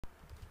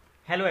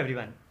Hello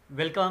everyone,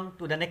 welcome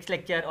to the next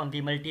lecture on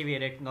the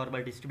multivariate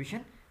normal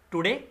distribution.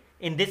 Today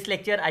in this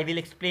lecture I will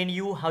explain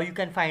you how you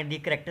can find the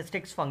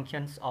characteristics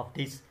functions of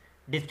this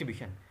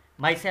distribution.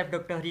 Myself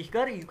Dr.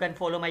 Harish, you can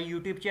follow my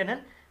YouTube channel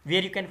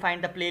where you can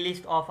find the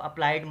playlist of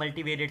applied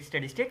multivariate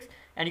statistics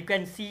and you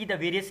can see the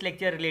various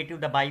lecture related to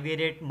the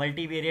bivariate,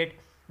 multivariate,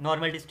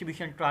 normal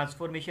distribution,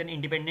 transformation,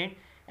 independent,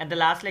 and the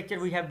last lecture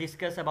we have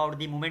discussed about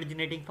the moment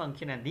generating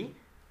function and the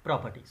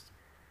properties.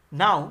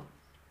 Now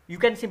you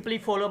can simply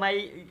follow my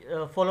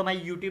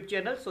YouTube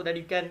channel so that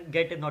you can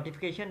get a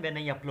notification when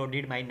I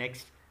uploaded my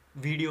next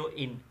video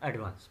in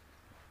advance.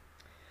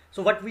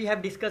 So what we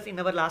have discussed in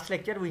our last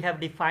lecture, we have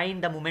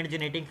defined the moment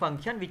generating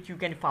function which you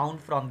can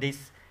found from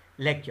this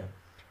lecture.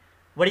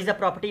 What is the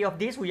property of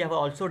this? We have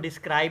also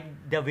described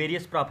the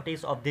various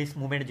properties of this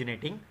moment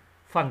generating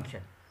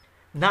function.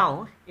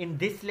 Now in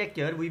this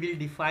lecture we will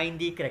define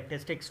the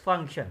characteristics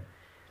function.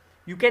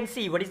 You can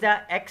see what is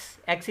the x.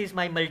 X is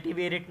my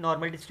multivariate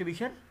normal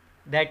distribution.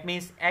 That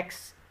means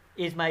x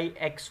is my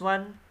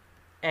x1,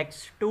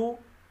 x2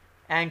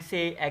 and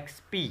say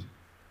xp,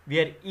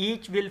 where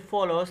each will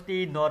follows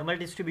the normal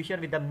distribution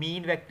with the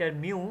mean vector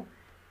mu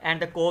and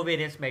the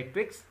covariance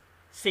matrix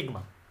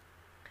sigma.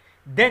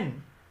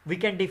 Then we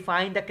can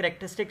define the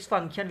characteristics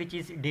function which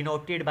is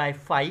denoted by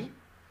phi.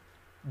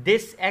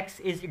 This x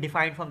is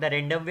defined from the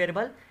random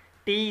variable,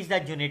 t is the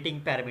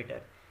generating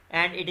parameter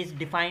and it is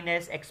defined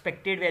as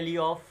expected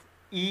value of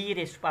e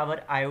raised to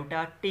power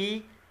iota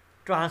t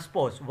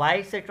transpose. Why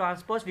it's a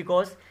transpose?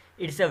 Because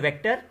it's a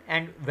vector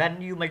and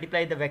when you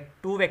multiply the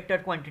two vector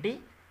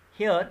quantity,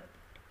 here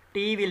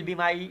t will be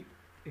my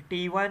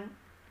t1,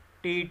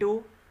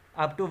 t2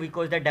 up to,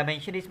 because the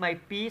dimension is my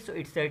p, so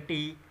it's a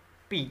tp,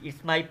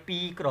 it's my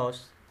p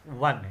cross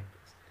 1.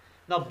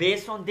 Now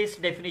based on this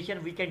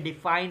definition we can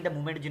define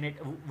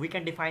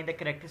the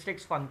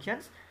characteristics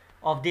functions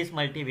of this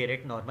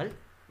multivariate normal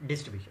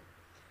distribution.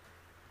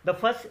 The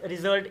first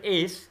result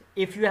is,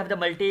 if you have the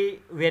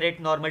multivariate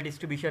normal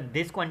distribution,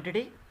 this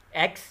quantity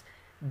x,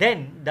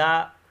 then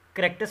the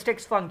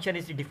characteristics function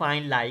is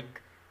defined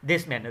like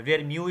this manner,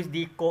 where mu is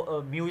the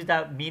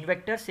mean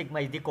vector,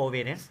 sigma is the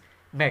covariance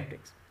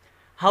matrix.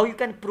 How you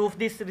can prove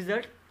this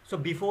result? So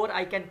before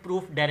I can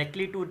prove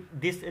directly to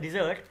this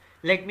result,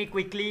 let me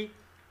quickly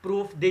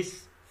prove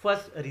this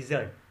first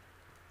result.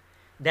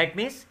 That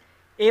means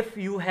if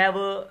you have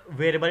a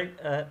variable,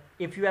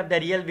 if you have the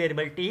real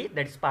variable t,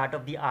 that is part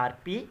of the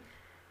Rp,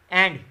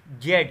 and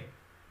z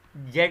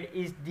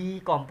is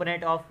the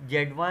component of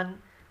z1,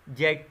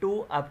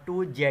 z2 up to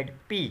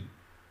zp,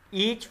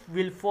 each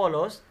will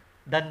follows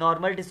the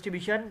normal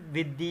distribution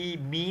with the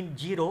mean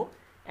 0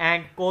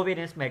 and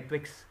covariance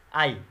matrix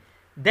I.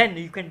 Then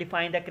you can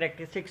define the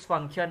characteristics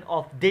function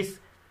of this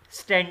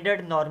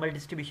standard normal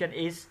distribution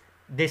is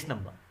this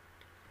number.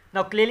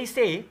 Now clearly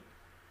say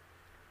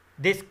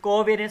this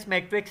covariance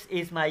matrix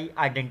is my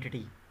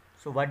identity.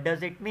 So what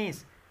does it mean?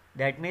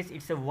 That means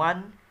it's a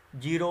 1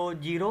 0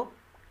 0,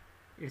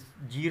 it's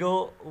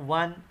 0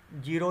 1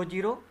 0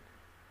 0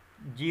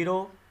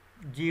 0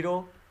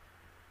 0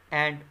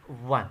 and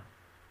 1.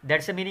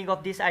 That's the meaning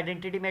of this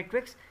identity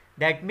matrix.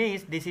 That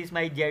means this is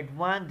my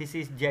z1, this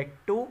is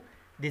z2,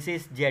 this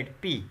is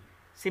zp.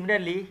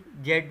 Similarly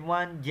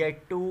z1,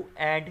 z2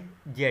 and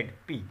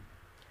zp.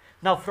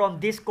 Now from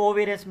this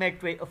covariance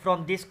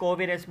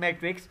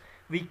matrix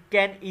we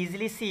can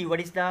easily see what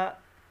is the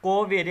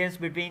covariance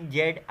between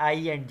zi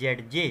and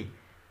zj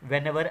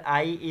whenever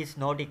I is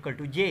not equal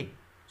to j.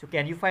 So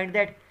can you find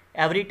that?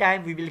 Every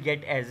time we will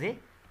get as a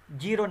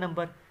 0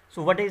 number.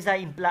 So what is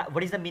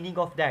the meaning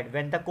of that?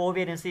 When the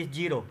covariance is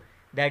 0,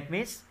 that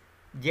means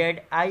zi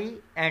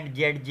and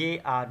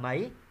zj are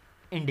my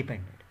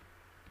independent.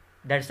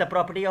 That's the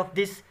property of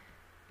this.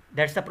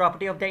 That's the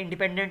property of the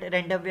independent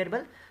random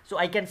variable. So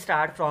I can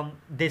start from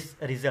this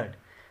result.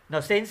 Now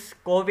since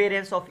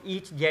covariance of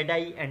each zi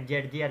and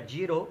zj are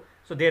 0,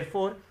 so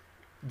therefore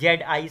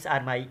zi's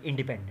are my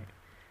independent.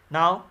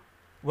 Now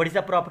what is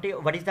the property,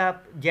 what is the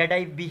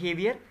zi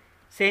behavior?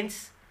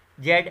 Since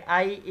zi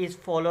is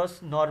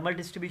follows normal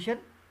distribution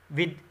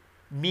with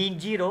mean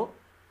 0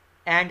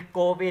 and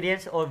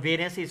covariance or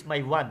variance is my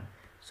 1.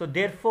 So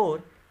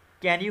therefore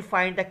can you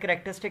find the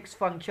characteristics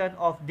function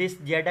of this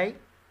zi?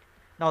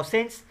 Now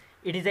since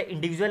it is an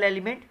individual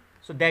element,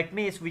 so that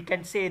means we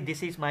can say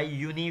this is my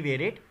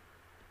univariate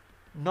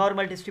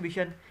normal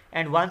distribution,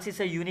 and once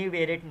it's a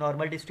univariate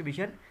normal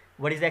distribution,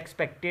 what is the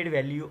expected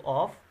value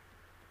of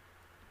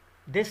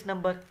this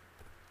number?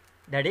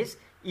 That is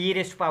e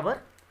raised to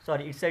power,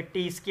 sorry, it's a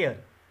t square,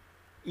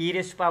 e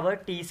raised to power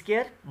t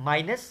square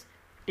minus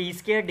t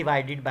square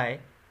divided by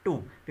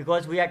 2,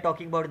 because we are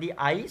talking about the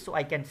I, so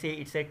I can say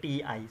it's a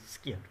ti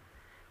square.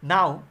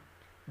 Now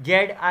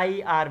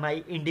zi are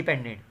my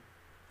independent,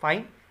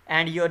 fine,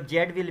 and your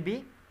z will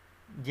be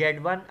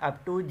z1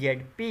 up to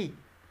zp,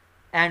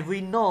 and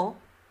we know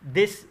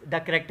this,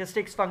 the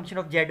characteristics function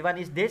of z1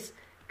 is this,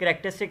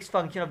 characteristics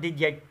function of the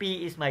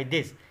zp is my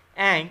this,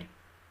 and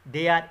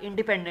they are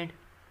independent.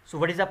 So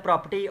what is the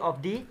property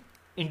of the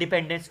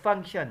independence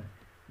function?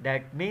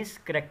 That means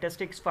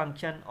characteristics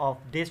function of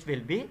this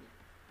will be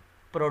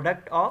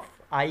product of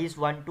I is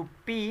 1 to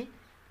p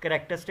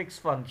characteristics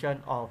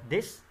function of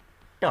this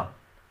term.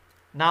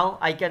 Now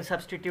I can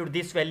substitute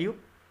this value.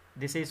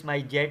 This is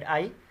my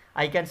zi.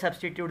 I can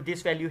substitute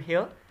this value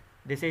here.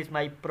 This is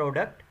my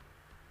product.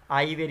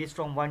 I varies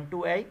from 1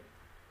 to I,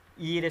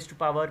 e raised to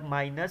power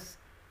minus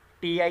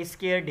ti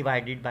square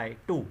divided by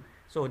 2.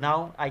 So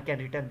now I can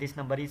return this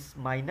number is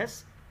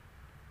minus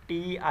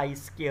ti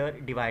square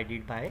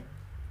divided by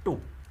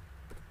 2.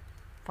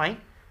 Fine.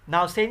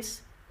 Now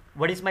since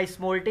what is my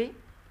small t?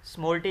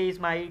 Small t is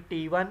my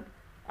t1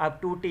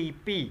 up to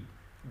tp,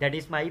 that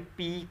is my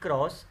p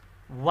cross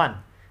 1.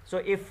 So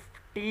if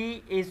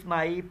t is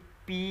my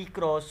p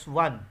cross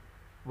 1,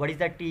 what is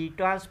the t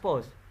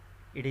transpose?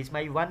 It is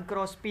my 1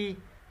 cross p.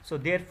 So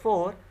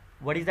therefore,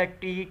 what is the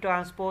t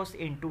transpose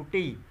into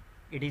t?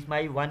 It is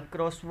my 1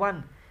 cross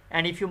 1.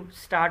 And if you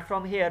start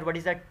from here, what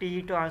is the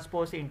t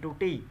transpose into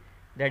t?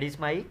 That is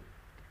my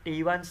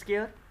t1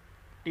 square,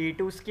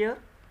 t2 square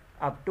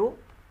up to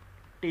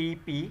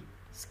tp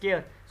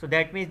square. So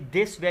that means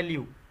this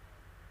value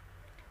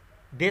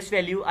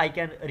I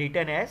can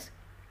written as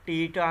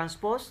t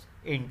transpose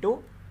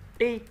into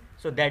t.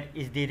 So that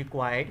is the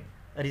required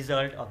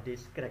result of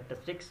this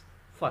characteristics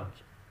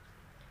function.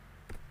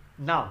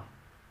 Now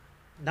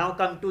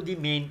come to the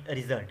main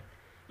result.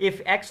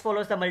 If x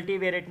follows the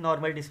multivariate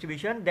normal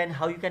distribution, then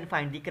how you can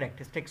find the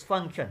characteristics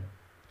function?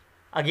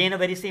 Again, a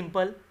very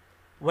simple.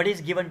 What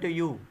is given to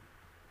you?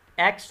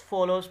 X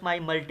follows my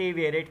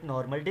multivariate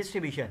normal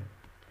distribution.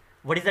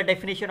 What is the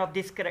definition of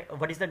this?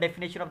 What is the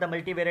definition of the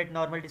multivariate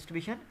normal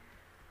distribution?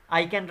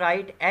 I can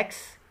write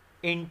x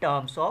in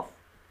terms of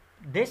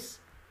this.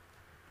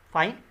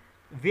 Fine.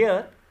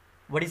 Where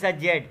what is the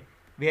z?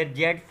 Where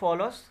z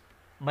follows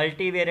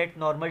multivariate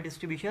normal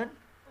distribution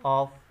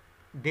of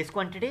this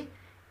quantity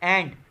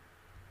and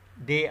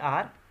they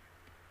are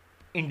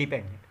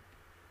independent.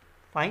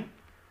 Fine.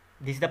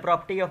 This is the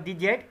property of the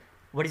z.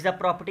 What is the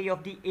property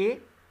of the a?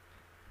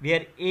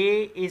 Where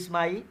a is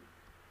my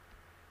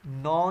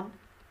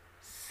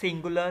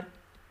non-singular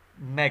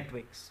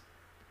matrix.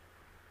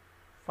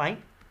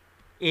 Fine.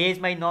 A is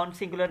my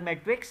non-singular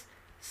matrix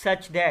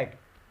such that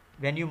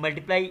when you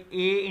multiply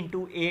A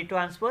into A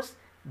transpose,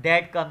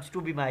 that comes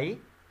to be my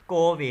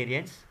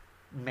covariance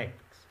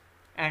matrix.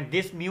 And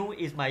this mu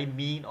is my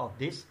mean of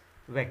this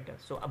vector.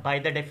 So by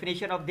the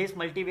definition of this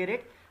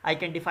multivariate, I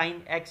can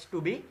define x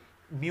to be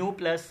mu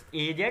plus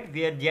az,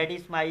 where z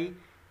is my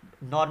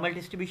normal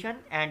distribution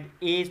and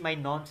A is my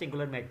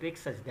non-singular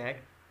matrix such that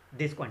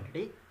this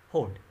quantity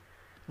hold.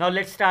 Now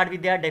let's start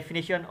with the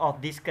definition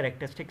of this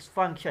characteristics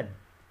function.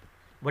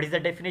 What is the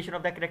definition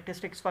of the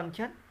characteristics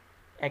function?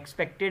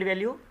 Expected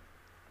value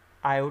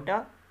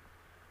iota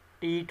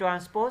t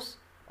transpose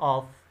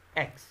of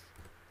x.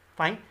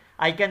 Fine.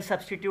 I can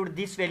substitute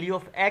this value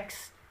of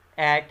x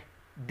at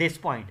this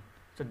point.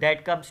 So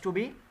that comes to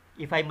be,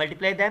 if I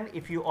multiply them,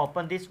 if you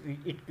open this,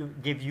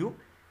 it gives you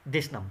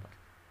this number.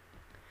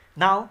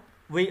 Now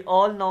we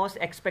all know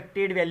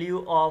expected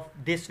value of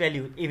this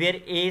value, where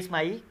a is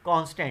my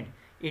constant.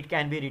 It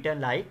can be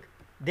written like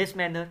this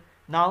manner.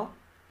 Now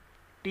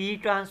t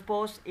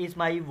transpose is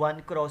my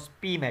 1 cross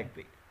p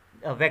matrix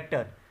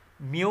vector.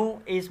 Mu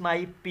is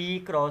my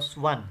p cross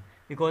 1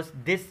 because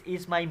this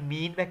is my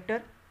mean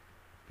vector.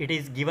 It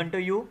is given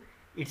to you.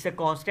 It's a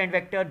constant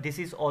vector. This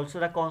is also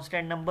the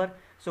constant number.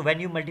 So when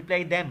you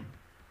multiply them,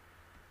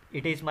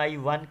 it is my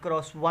 1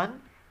 cross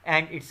 1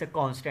 and it's a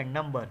constant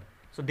number.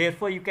 So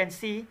therefore you can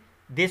see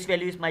this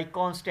value is my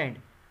constant.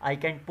 I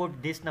can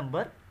put this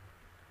number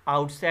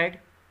outside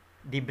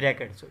the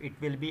bracket. So it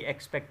will be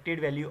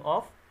expected value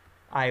of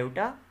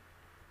iota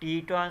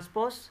t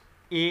transpose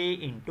A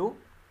into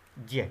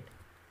z.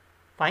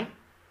 Fine.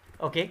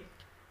 Okay.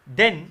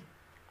 Then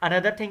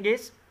another thing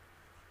is,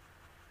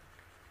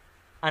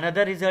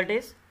 another result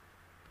is,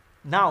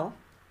 now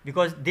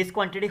because this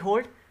quantity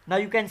hold, now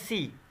you can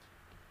see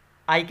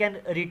I can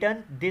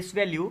return this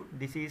value.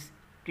 This is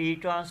t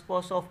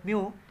transpose of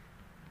mu.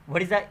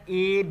 What is the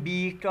A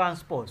B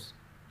transpose?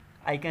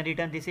 I can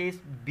return this is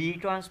B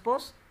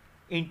transpose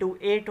into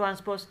A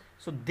transpose.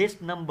 So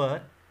this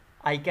number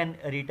I can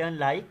return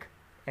like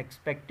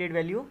expected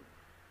value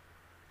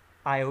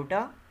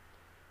iota,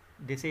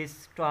 this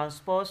is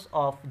transpose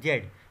of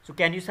z. So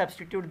can you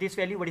substitute this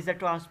value? What is the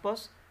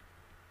transpose?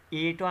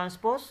 A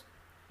transpose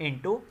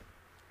into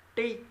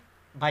t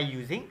by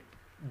using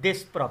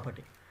this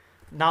property.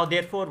 Now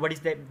therefore what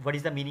is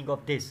the meaning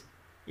of this?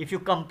 If you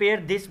compare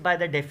this by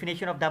the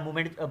definition of the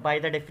moment, by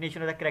the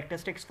definition of the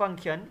characteristics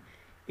function,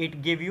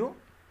 it give you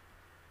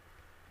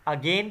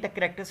again the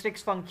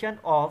characteristics function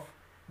of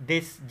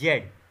this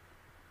z,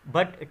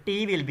 but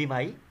t will be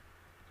my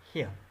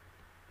here.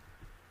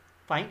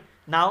 Fine.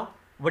 Now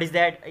what is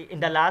that? In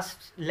the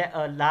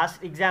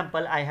last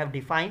example I have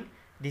defined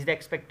this is the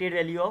expected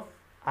value of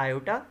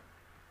iota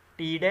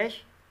t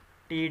dash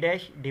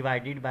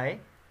divided by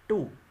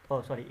 2.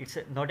 Oh sorry, it's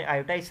not a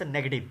iota, it's a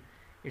negative,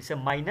 it's a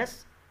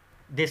minus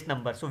this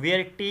number. So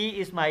where t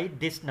is my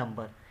this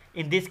number,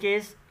 in this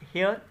case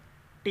here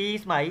t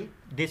is my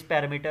this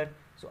parameter.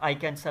 So I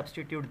can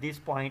substitute this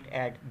point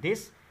at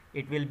this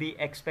it will be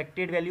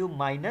expected value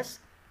minus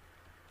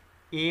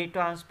A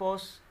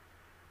transpose,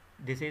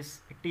 this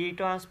is T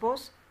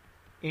transpose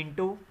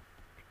into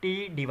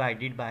T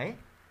divided by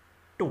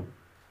 2.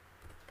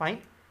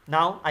 Fine.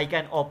 Now I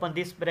can open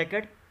this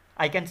bracket.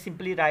 I can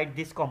simply write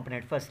this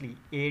component firstly,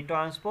 A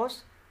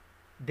transpose,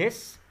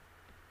 this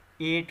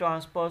A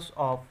transpose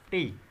of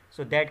T.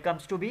 So that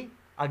comes to be,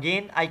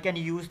 again I can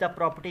use the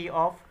property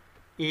of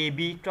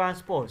AB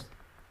transpose,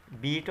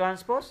 B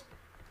transpose,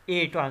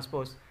 A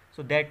transpose.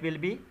 So that will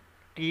be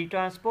T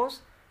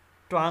transpose,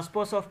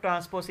 transpose of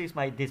transpose is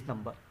my this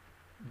number,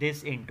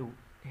 this into,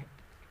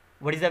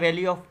 what is the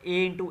value of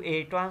A into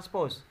A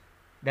transpose?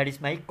 That is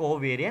my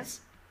covariance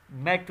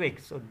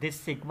matrix. So this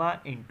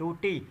sigma into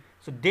T.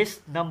 So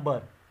this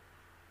number,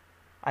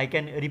 I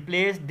can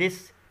replace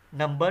this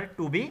number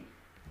to be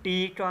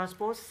T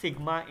transpose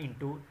sigma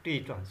into T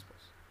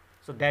transpose.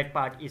 So that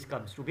part is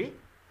comes to be,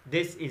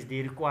 this is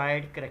the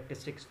required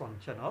characteristics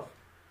function of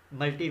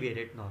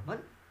multivariate normal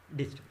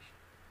distribution.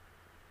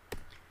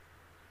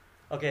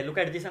 Okay, look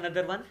at this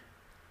another one.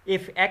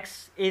 If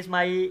X is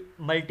my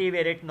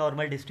multivariate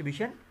normal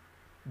distribution,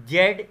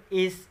 Z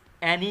is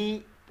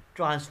any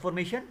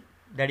transformation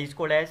that is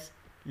called as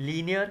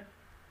linear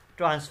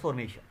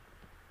transformation.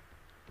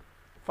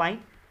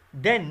 Fine.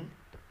 Then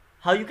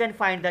how you can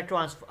find the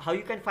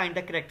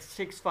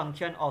characteristics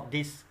function of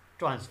this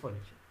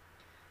transformation?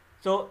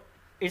 So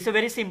it's a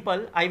very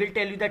simple. I will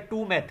tell you the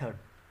two method,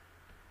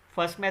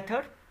 first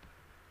method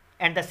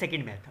and the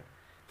second method.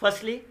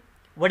 Firstly,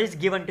 what is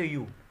given to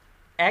you?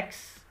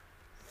 X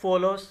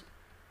follows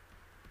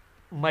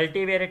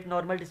multivariate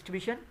normal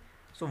distribution.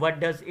 So what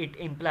does it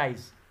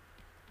implies?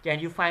 Can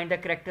you find the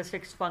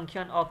characteristics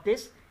function of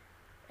this?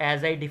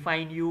 As I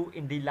defined you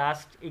in the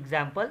last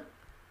example,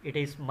 it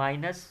is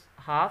minus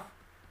half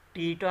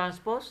T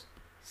transpose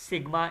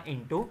sigma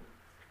into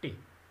T.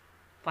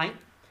 Fine.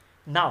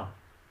 Now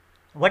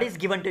what is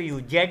given to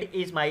you? Z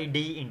is my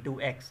D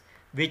into X,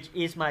 which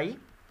is my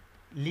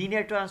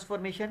linear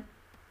transformation.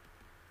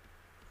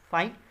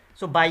 Fine.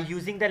 So by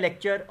using the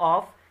lecture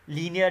of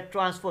linear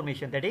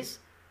transformation, that is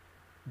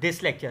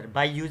this lecture,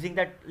 by using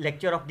that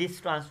lecture of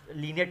this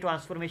linear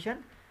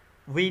transformation,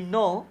 we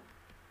know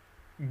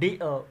Z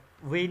will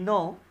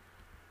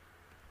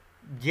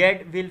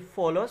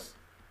follows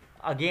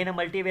again a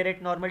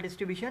multivariate normal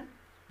distribution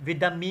with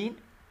the mean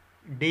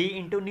D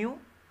into nu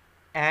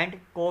and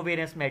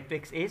covariance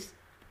matrix is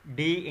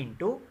D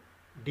into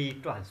D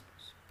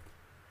transpose.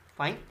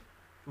 Fine.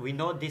 We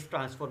know this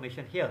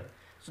transformation here.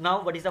 So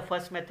now what is the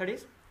first method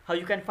is? How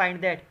you can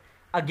find that?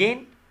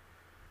 Again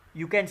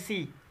you can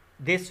see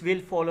this will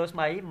follows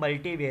my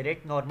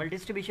multivariate normal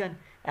distribution,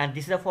 and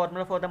this is the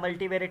formula for the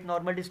multivariate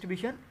normal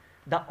distribution.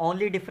 The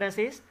only difference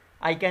is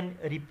I can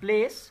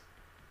replace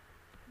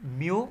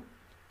mu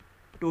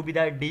to be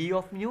the D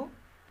of mu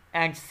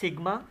and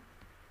sigma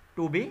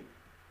to be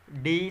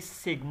D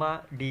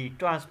sigma D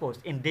transpose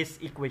in this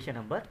equation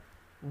number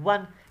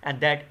 1,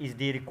 and that is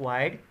the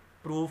required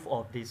proof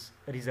of this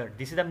result.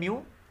 This is the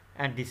mu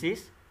and this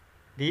is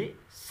the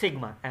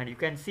sigma, and you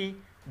can see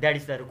that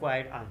is the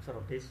required answer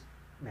of this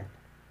method.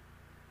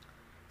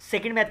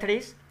 Second method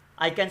is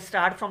I can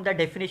start from the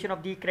definition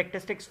of the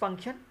characteristics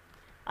function.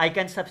 I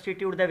can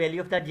substitute the value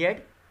of the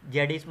Z. Z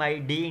is my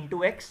D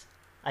into X.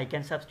 I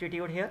can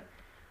substitute here.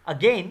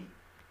 Again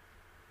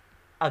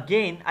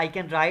I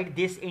can write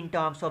this in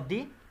terms of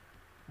the,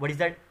 what is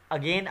that?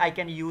 Again I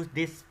can use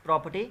this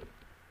property.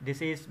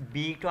 This is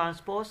B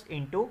transpose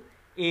into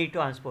A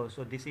transpose.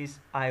 So this is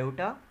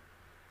iota,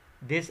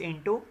 this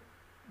into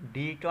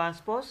D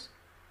transpose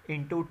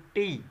into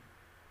T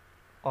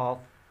of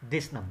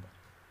this number.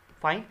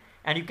 Fine.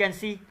 And you can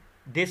see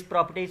this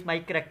property is my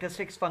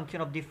characteristics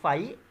function of the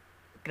phi,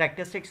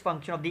 characteristics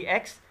function of the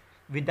X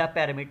with the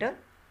parameter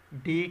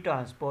D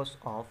transpose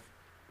of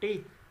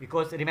T.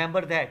 Because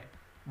remember that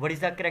what is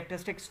the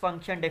characteristics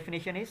function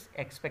definition is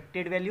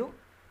expected value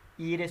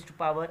e raised to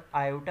power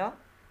iota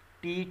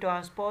T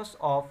transpose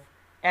of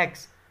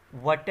X.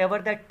 Whatever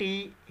the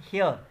T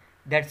here,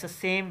 that's the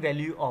same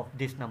value of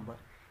this number.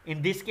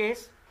 In this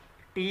case,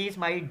 T is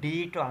my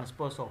D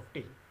transpose of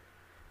T.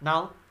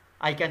 Now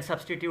I can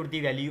substitute the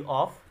value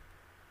of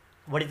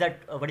what is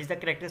the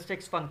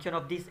characteristics function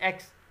of this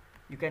X.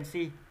 You can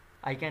see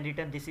I can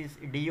return this is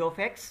D of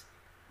X,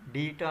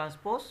 D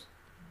transpose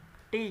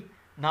T.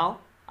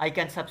 Now I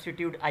can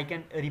substitute, I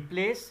can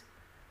replace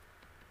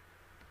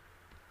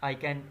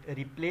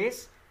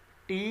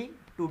T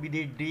to be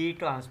the D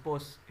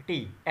transpose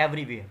T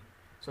everywhere.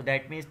 So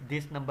that means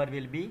this number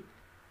will be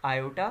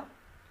iota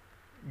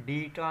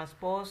D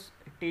transpose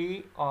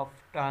T of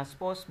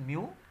transpose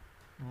mu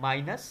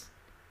minus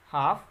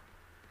half,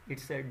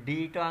 it's a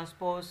D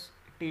transpose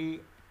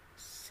T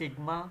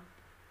sigma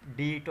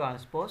D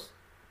transpose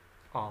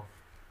of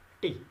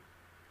T.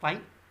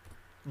 Fine.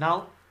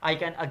 Now I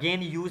can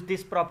again use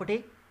this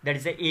property, that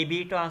is the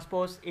AB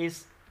transpose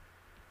is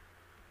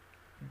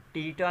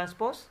T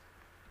transpose,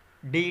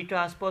 D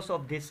transpose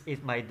of this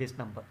is my this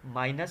number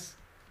minus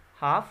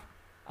half.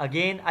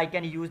 Again I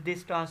can use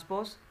this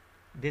transpose,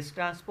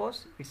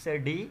 it's a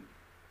D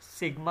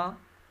sigma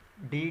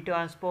D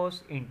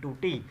transpose into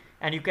T,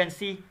 and you can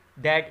see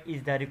that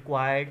is the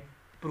required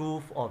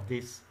proof of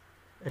this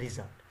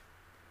result.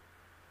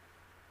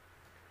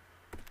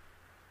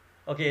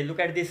 Okay, look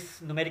at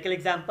this numerical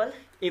example.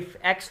 If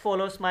X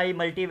follows my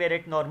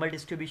multivariate normal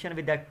distribution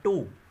with the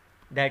 2,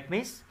 that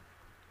means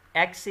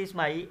X is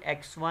my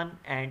X1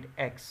 and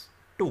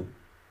X2.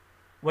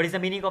 What is the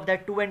meaning of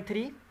that 2 and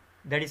 3?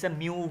 That is a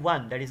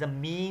mu1, that is a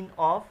mean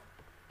of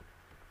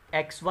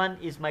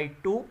X1 is my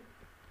 2,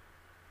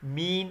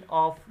 mean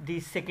of the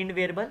second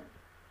variable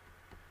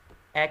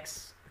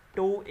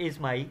X2 is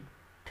my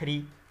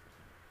 3.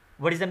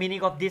 What is the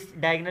meaning of this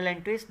diagonal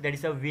entries? That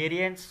is a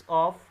variance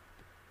of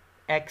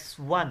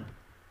X1.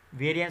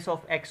 Variance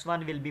of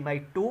X1 will be my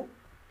 2.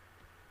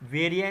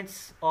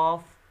 Variance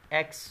of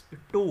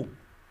X2,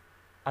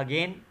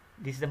 again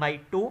this is my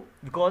 2,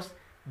 because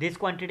this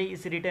quantity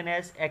is written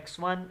as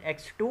X1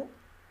 X2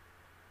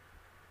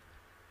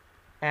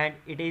 and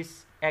it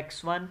is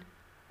X1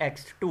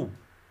 X2,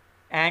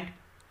 and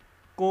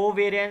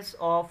covariance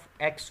of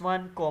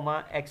X1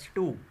 comma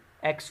X2,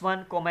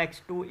 X1 comma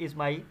X2 is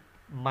my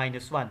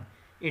 -1.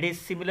 It is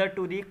similar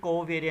to the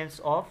covariance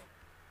of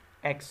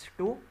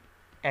X2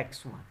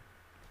 X1.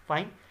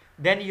 Fine.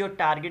 Then your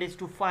target is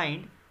to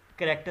find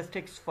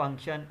characteristics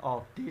function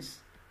of this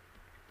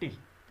T.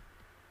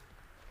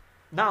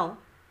 Now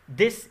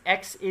this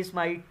X is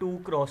my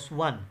 2 cross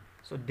 1,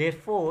 so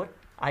therefore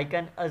I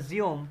can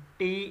assume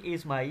T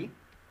is my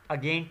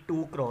again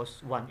 2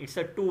 cross 1. It's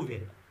a 2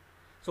 variable.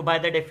 So by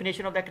the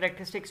definition of the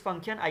characteristics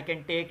function, I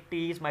can take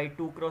T is my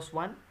 2 cross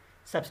 1,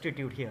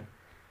 substitute here.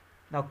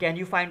 Now can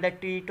you find the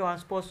T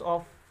transpose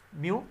of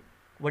mu?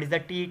 What is the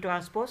T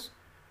transpose?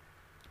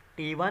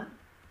 T1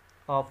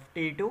 of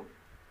T2,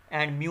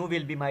 and mu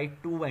will be my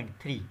 2 and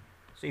 3.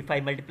 So if I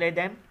multiply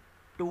them,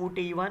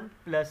 2T1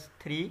 plus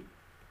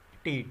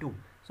 3T2.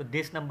 So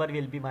this number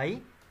will be my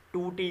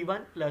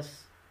 2T1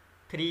 plus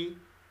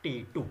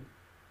 3T2.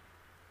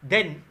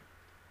 Then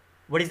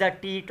what is the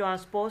T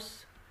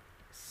transpose?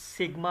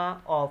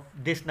 Sigma of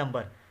this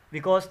number,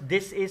 because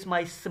this is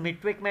my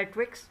symmetric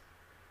matrix.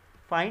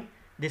 Fine.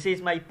 This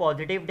is my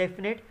positive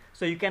definite,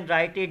 so you can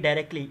write it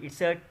directly.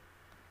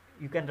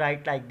 You can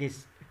write like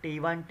this: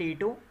 T1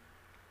 T2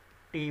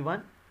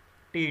 T1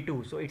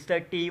 T2. So it's the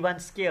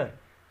T1 square,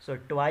 so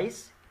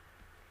twice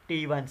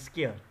T1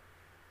 square.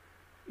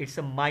 It's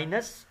a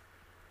minus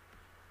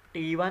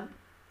T1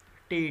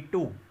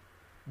 T2.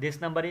 This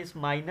number is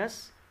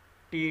minus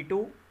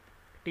T2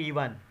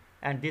 T1,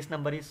 and this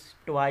number is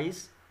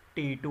twice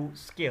T2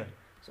 square.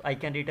 So I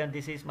can return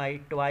this is my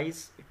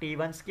twice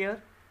T1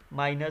 square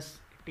minus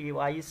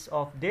twice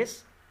of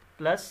this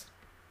plus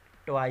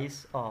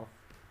twice of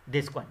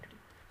this quantity.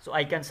 So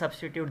I can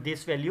substitute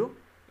this value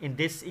in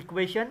this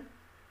equation.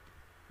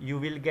 You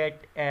will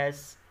get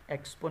as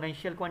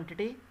exponential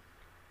quantity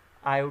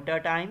iota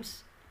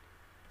times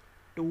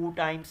 2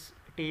 times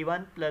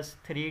T1 plus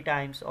 3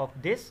 times of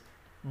this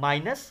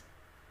minus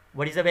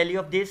what is the value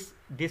of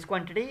this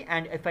quantity,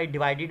 and if I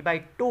divide it by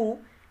 2,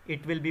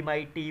 it will be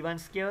my T1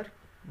 square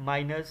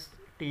minus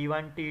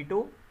T1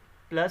 T2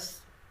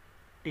 plus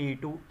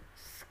T2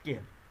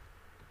 square.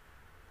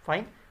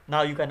 Fine.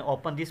 Now you can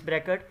open this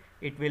bracket.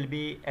 It will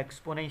be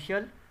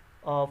exponential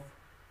of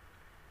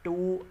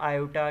 2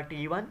 iota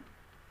T1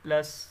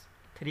 plus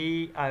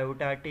 3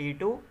 iota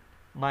T2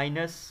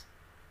 minus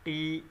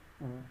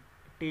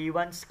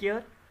T1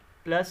 square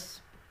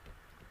plus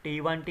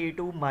T1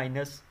 T2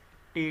 minus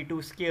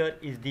T2 square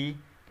is the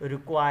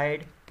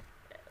required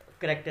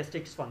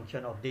characteristics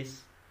function of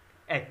this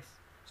X.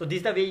 So this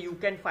is the way you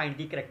can find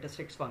the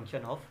characteristics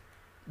function of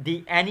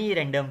the any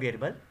random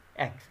variable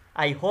X.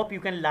 I hope you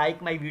can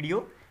like my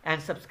video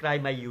and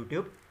subscribe my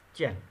YouTube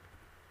channel.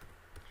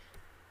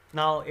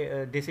 Now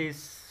this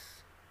is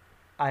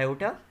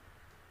iota,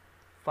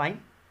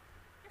 fine,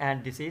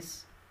 and this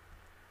is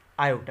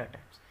iota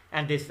times,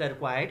 and this is the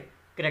required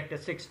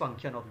characteristics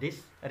function of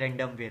this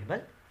random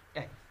variable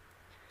X.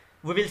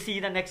 We will see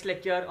the next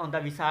lecture on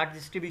the Wishart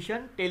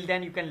distribution. Till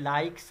then, you can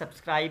like,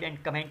 subscribe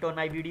and comment on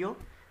my video.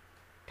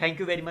 Thank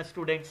you very much,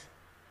 students.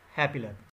 Happy learning.